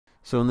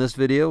So in this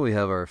video we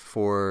have our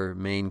four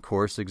main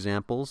course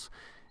examples.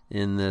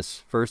 In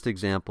this first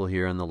example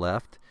here on the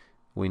left,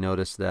 we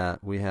notice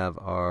that we have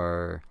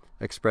our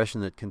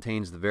expression that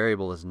contains the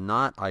variable is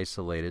not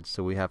isolated,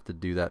 so we have to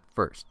do that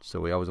first.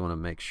 So we always want to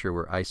make sure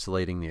we're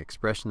isolating the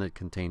expression that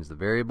contains the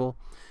variable.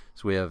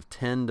 So we have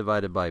 10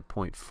 divided by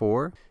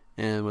 0.4,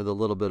 and with a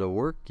little bit of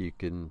work you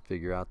can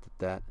figure out that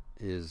that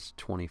is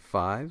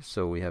 25.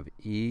 So we have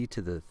e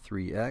to the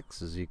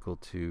 3x is equal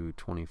to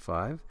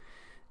 25.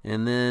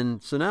 And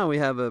then, so now we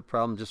have a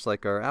problem just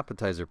like our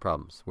appetizer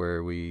problems,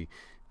 where we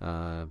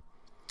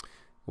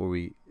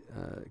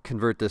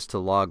convert this to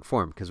log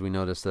form, because we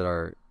notice that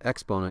our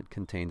exponent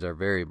contains our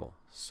variable.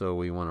 So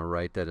we want to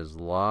write that as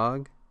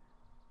log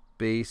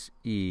base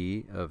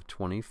e of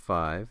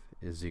 25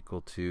 is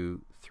equal to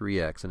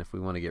 3x. And if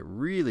we want to get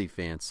really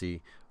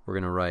fancy, we're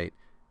going to write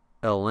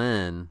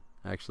ln.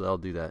 Actually, I'll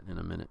do that in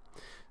a minute.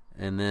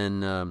 And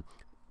then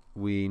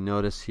we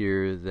notice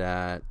here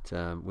that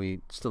we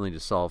still need to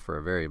solve for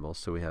a variable,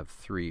 so we have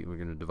 3. We're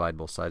going to divide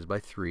both sides by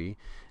 3,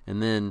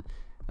 and then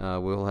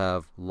we'll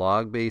have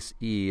log base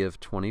e of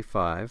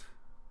 25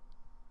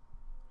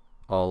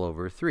 all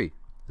over 3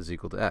 is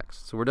equal to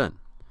x. So we're done.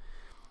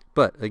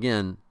 But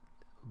again,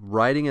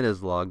 writing it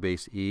as log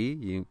base e,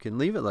 you can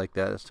leave it like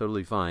that, that's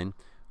totally fine,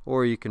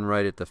 or you can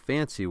write it the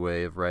fancy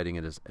way of writing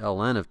it as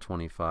ln of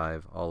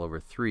 25 all over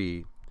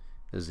 3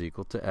 is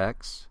equal to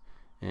x.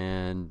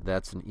 And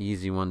that's an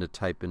easy one to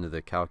type into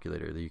the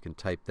calculator. You can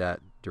type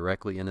that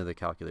directly into the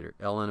calculator.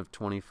 ln of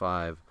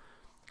 25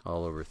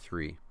 all over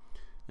 3.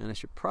 And I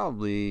should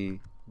probably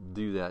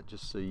do that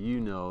just so you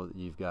know that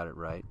you've got it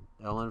right.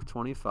 ln of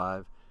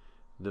 25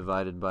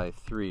 divided by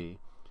 3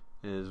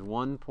 is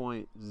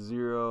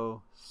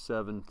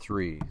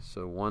 1.073.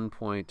 So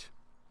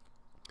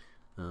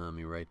let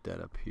me write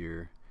that up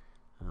here.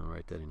 I'll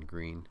write that in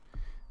green.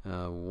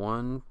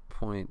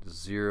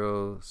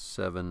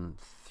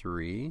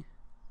 1.073.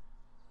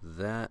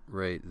 That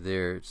right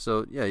there.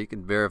 So yeah, you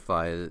can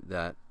verify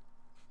that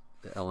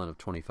the ln of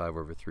 25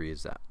 over 3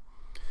 is that.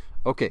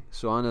 Okay,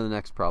 so on to the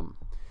next problem.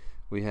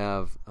 We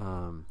have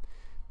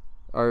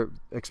our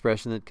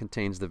expression that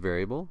contains the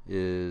variable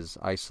is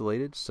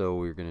isolated, so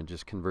we're going to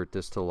just convert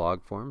this to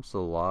log form.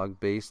 So log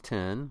base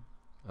 10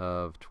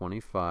 of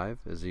 25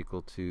 is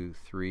equal to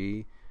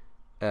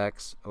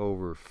 3x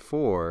over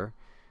 4.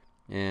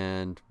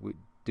 And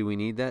do we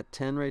need that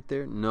 10 right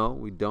there? No,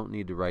 we don't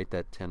need to write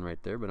that 10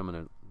 right there, but I'm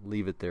going to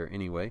leave it there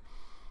anyway.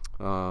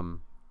 And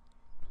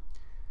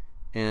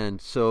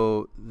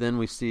so then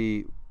we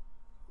see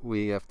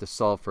we have to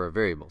solve for a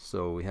variable.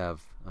 So we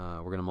have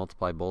we're going to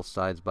multiply both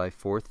sides by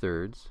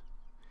 4/3,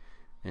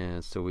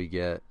 and so we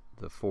get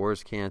the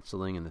 4's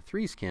canceling and the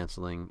 3's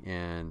canceling,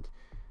 and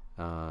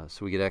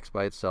so we get x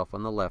by itself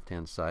on the left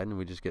hand side, and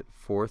we just get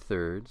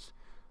 4/3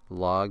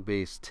 log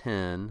base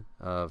 10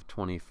 of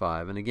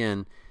 25. And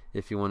again,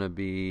 if you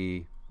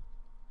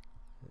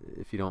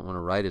don't want to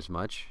write as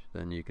much,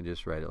 then you can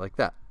just write it like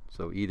that.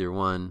 So either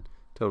one,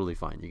 totally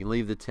fine. You can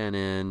leave the 10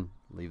 in,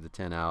 leave the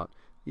 10 out.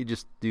 You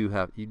do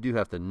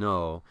have to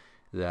know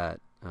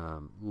that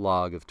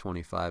log of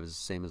 25 is the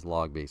same as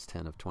log base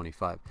 10 of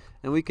 25.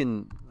 And we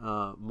can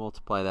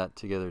multiply that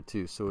together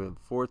too. So we have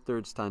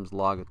 4/3 times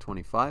log of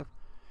 25,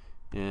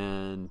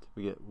 and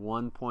we get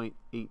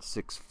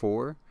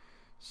 1.864.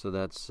 So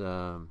that's,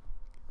 I'll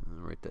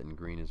write that in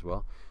green as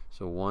well.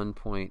 So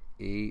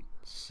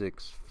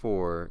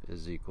 1.864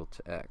 is equal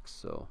to x.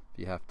 So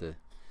you have to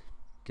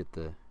get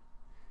the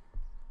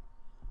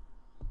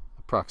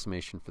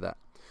approximation for that.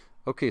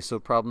 Okay, so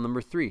problem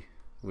number 3.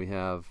 We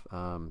have,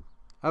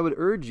 I would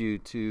urge you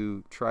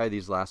to try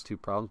these last two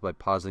problems by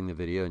pausing the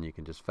video, and you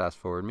can just fast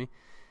forward me.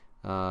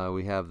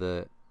 We have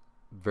the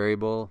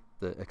variable,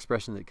 the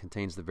expression that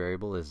contains the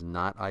variable is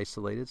not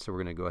isolated, so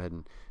we're going to go ahead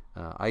and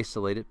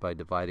isolate it by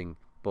dividing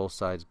both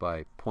sides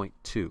by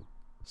 0.2.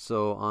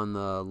 So on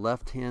the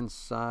left hand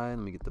side,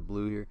 let me get the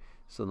blue here.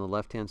 So on the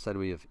left hand side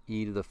we have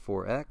e to the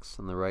 4x.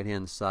 On the right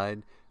hand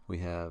side we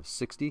have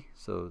 60.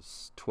 So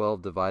it's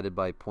 12 divided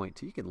by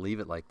 0.2. You can leave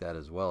it like that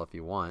as well if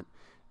you want.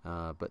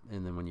 And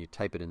then when you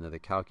type it into the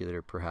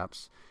calculator,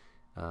 perhaps,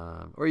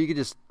 or you could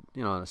just,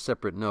 on a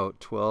separate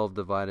note, 12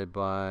 divided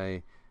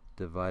by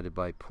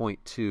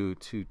 0.2,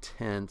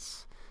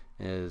 2/10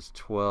 is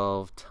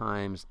 12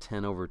 times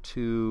 10 over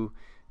 2.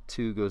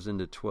 2 goes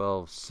into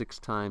 12 6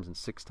 times, and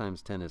 6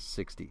 times 10 is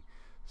 60.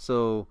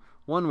 So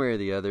one way or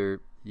the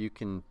other, you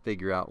can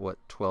figure out what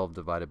 12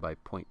 divided by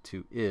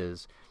 0.2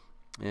 is.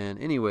 And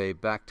anyway,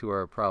 back to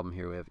our problem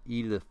here. We have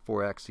e to the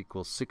 4x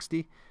equals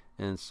 60,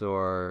 and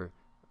so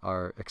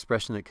our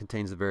expression that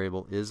contains the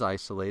variable is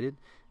isolated,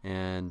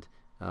 and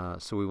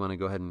so we want to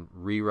go ahead and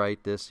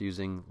rewrite this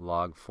using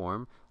log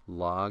form.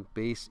 Log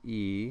base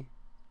e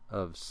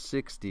of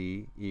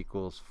 60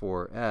 equals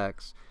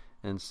 4x.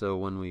 And so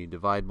when we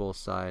divide both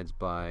sides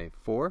by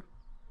 4,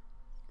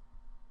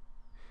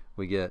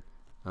 we get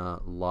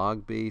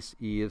log base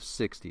e of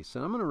 60.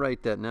 So I'm going to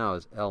write that now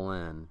as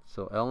ln.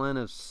 So ln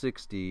of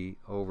 60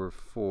 over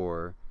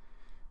 4,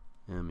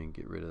 let me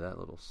get rid of that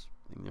little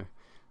thing there.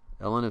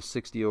 ln of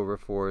 60 over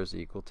 4 is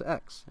equal to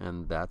x.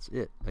 And that's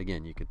it.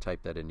 Again, you could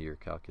type that into your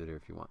calculator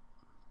if you want.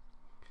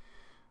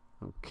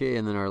 Okay,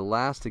 and then our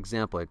last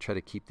example, I try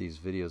to keep these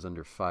videos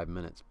under 5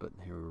 minutes, but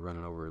here we're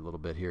running over a little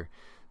bit here.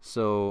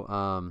 So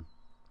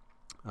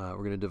we're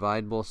going to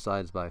divide both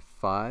sides by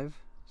 5.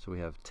 So we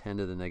have 10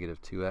 to the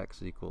negative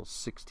 2x equals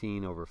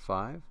 16 over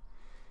 5.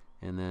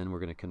 And then we're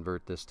going to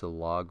convert this to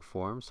log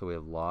form. So we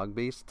have log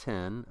base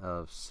 10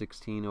 of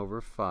 16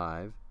 over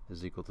 5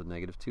 is equal to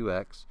negative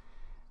 2x.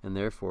 And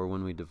therefore,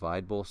 when we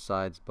divide both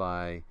sides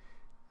by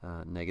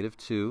negative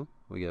 2,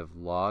 we have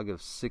log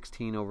of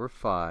 16 over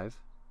 5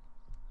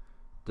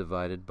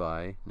 divided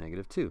by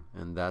negative 2.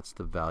 And that's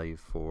the value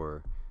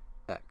for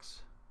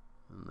x.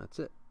 And that's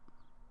it.